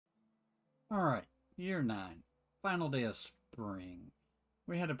Alright, year 9. Final day of spring.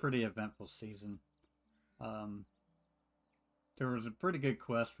 We had a pretty eventful season. Um, there was a pretty good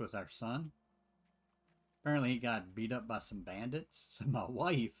quest with our son. Apparently he got beat up by some bandits, so my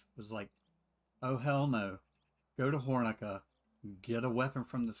wife was like, oh hell no. Go to Hornica, get a weapon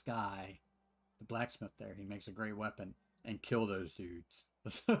from this guy, the blacksmith there, he makes a great weapon, and kill those dudes.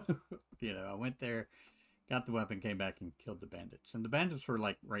 So, I went there, got the weapon, came back and killed the bandits. And the bandits were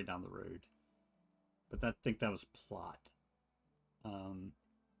like right down the road. But I think that was plot. Um,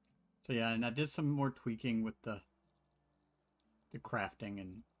 so yeah, and I did some more tweaking with the crafting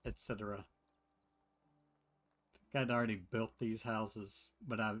and etc. I'd already built these houses,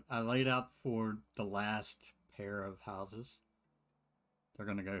 but I laid out for the last pair of houses. They're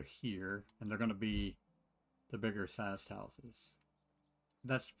gonna go here, and they're gonna be the bigger sized houses.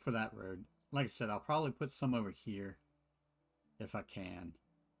 That's for that road. Like I said, I'll probably put some over here if I can.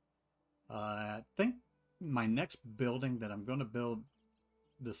 I think my next building that I'm going to build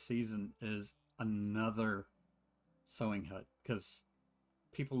this season is another sewing hut because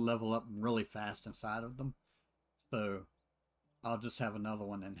people level up really fast inside of them. So I'll just have another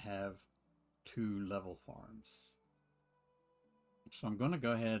one and have 2 level farms. So I'm going to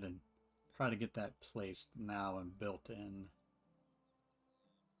go ahead and try to get that placed now and built in.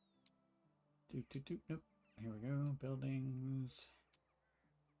 Nope. Here we go. Buildings.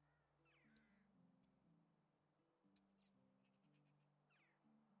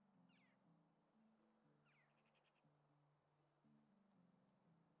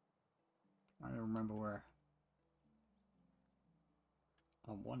 I don't remember where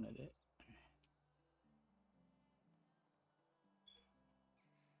I wanted it.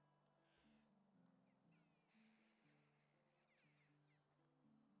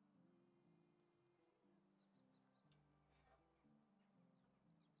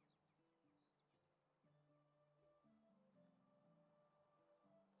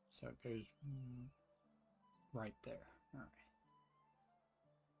 So it goes right there. All right.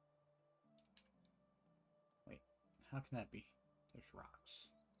 Wait, how can that be? There's rocks.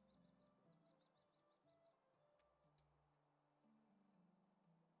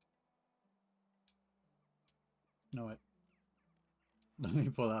 You know what? Let me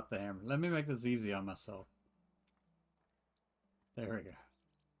pull out the hammer. Let me make this easy on myself. There we go.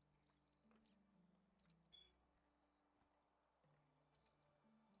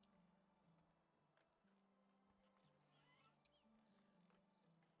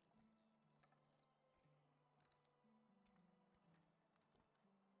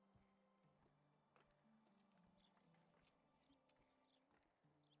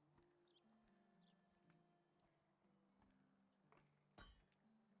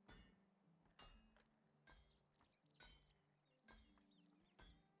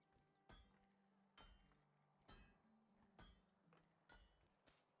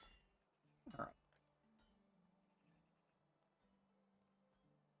 All right.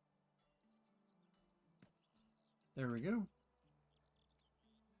 There we go.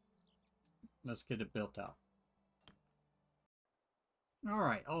 Let's get it built out. All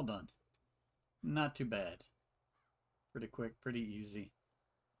right, all done. Not too bad. Pretty quick, pretty easy.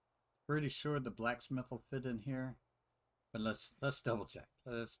 Pretty sure the blacksmith will fit in here, but let's double check.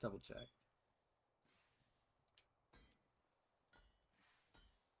 Let's double check.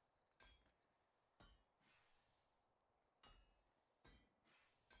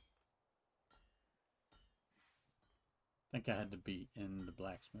 I think I had to be in the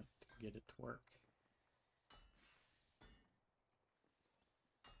blacksmith to get it to work.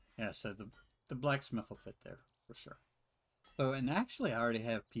 Yeah, so the blacksmith will fit there for sure. So, and actually I already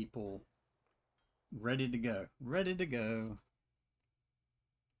have people ready to go. Ready to go.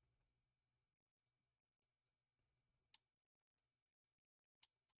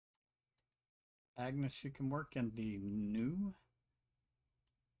 Agnes, you can work in the new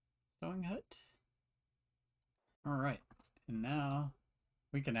sewing hut. All right. And now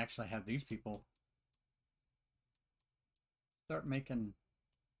we can actually have these people start making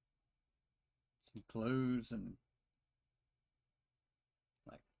some clothes and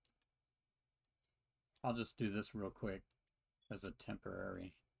like, I'll just do this real quick as a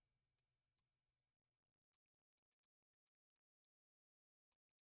temporary.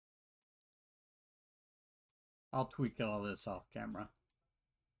 I'll tweak all this off camera.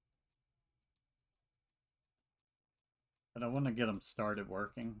 But I want to get them started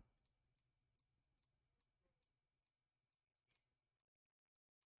working.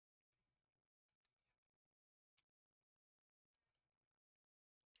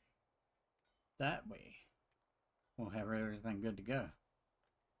 That way, we'll have everything good to go.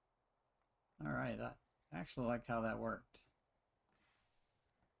 Alright, I actually like how that worked.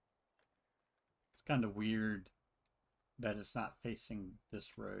 It's kind of weird that it's not facing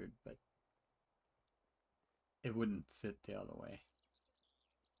this road, but it wouldn't fit the other way.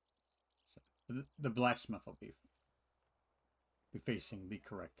 So the blacksmith will be facing the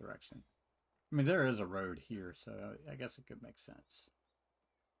correct direction. I mean, there is a road here, so I guess it could make sense.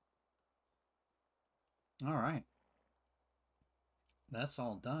 All right. That's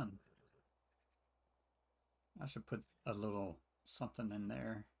all done. I should put a little something in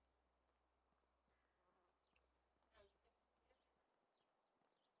there.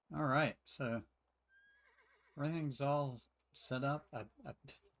 All right, so everything's all set up. I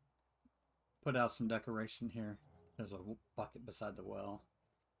put out some decoration here. There's a bucket beside the well.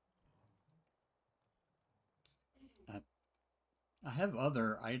 I have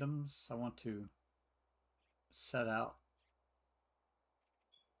other items I want to set out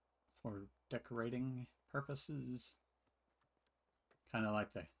for decorating purposes. Kind of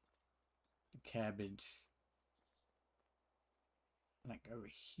like the cabbage, like over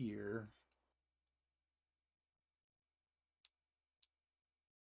here.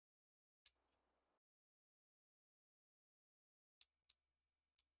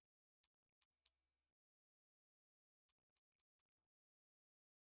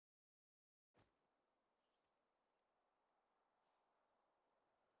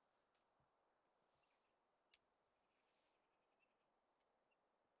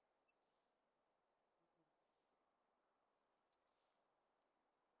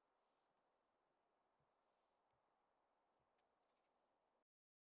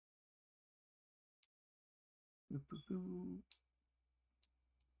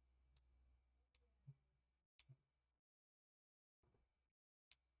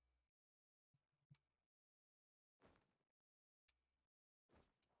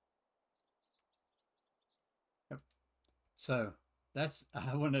 Yep. So that's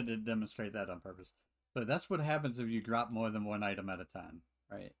I wanted to demonstrate that on purpose. So that's what happens if you drop more than one item at a time,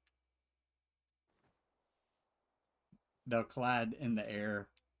 right? They'll collide in the air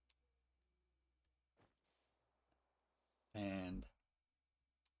and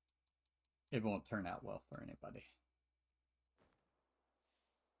it won't turn out well for anybody.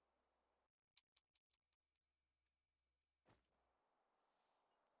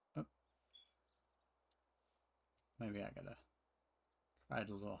 Oh, maybe I gotta try it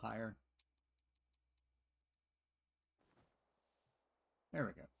a little higher. There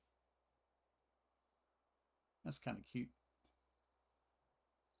we go. That's kind of cute.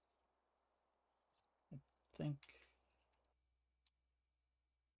 I think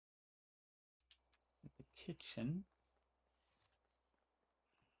at the kitchen.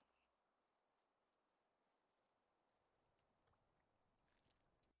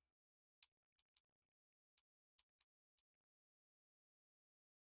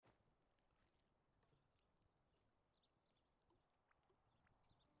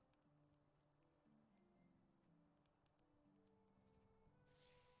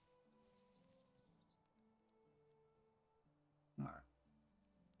 All right,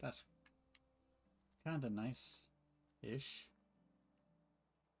 that's kind of nice-ish.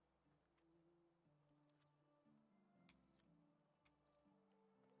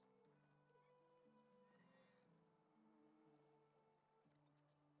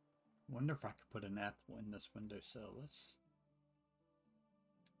 Wonder if I could put an apple in this windowsill. Let's.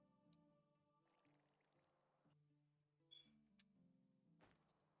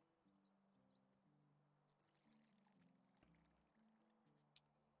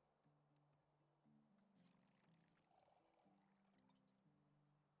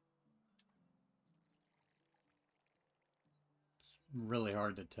 It's really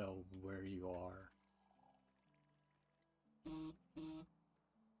hard to tell where you are.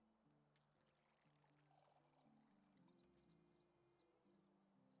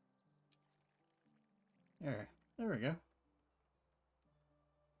 There we go.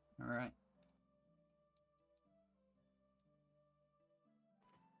 All right.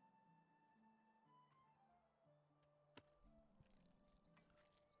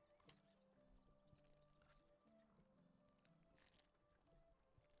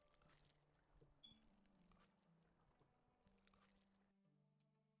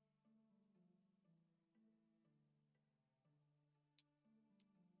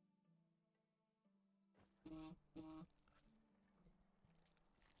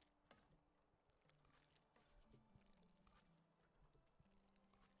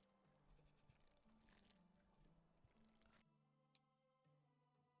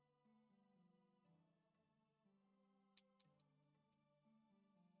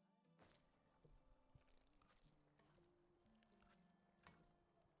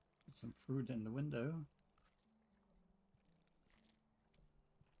 some fruit in the window.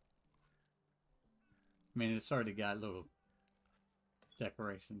 I mean, it's already got little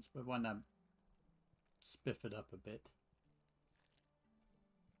decorations, but why not spiff it up a bit?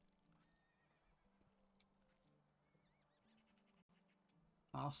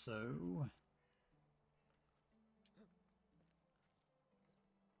 Also,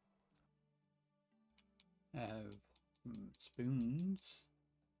 have spoons.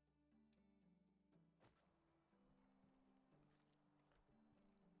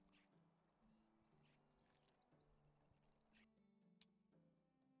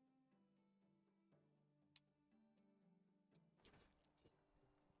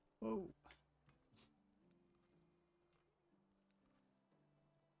 Whoa.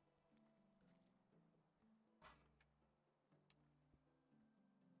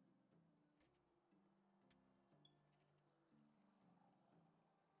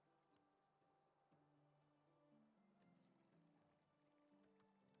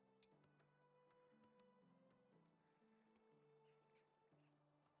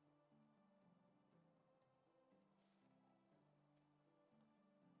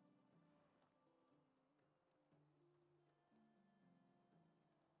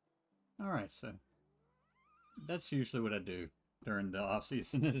 Alright, so that's usually what I do during the off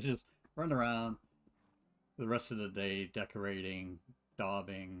season is just run around the rest of the day decorating,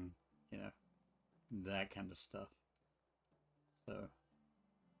 daubing, you know, that kind of stuff. So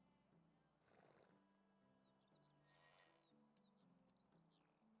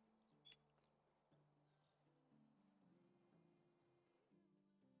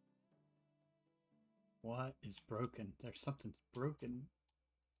what is broken? There's something broken.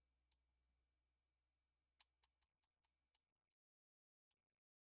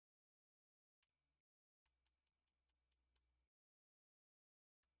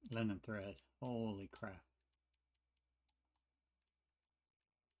 Linen thread. Holy crap.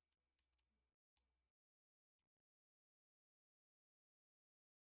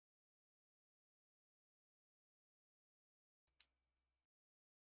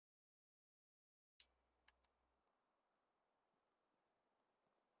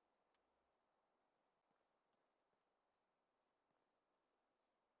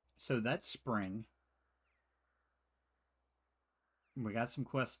 So that's spring. We got some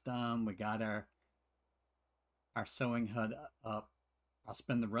quests done. We got our sewing hut up. I'll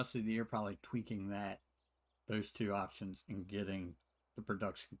spend the rest of the year probably tweaking those two options and getting the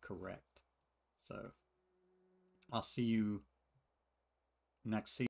production correct. So I'll see you next season.